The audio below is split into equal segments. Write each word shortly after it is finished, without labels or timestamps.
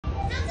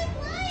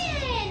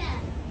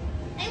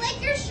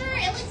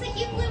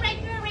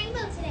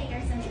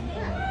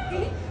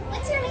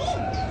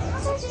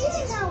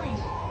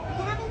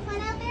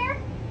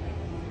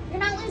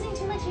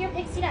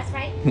pixie dust,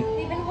 right?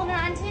 We've been holding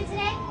on to it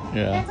today.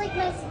 Yeah. That's like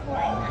most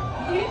important.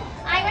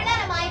 I run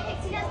out of my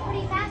pixie dust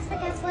pretty fast,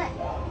 but guess what?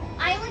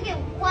 I only get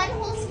one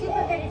whole scoop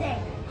of it a day.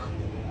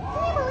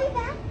 Can you believe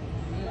that?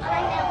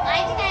 I know.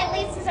 I think I at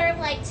least deserve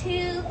like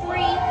 2,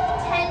 3,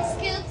 10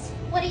 scoops.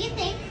 What do you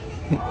think?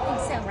 I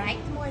think so, right?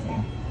 More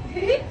than.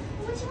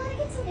 Would you want to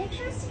get some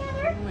pictures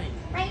together?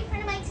 Right in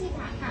front of my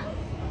teapot, huh?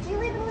 Do you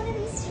live in one of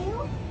these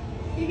too?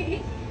 I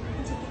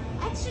can take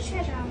extra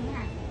treasure on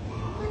that.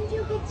 Want to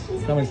do a big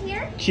cheese over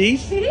here?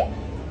 Cheese?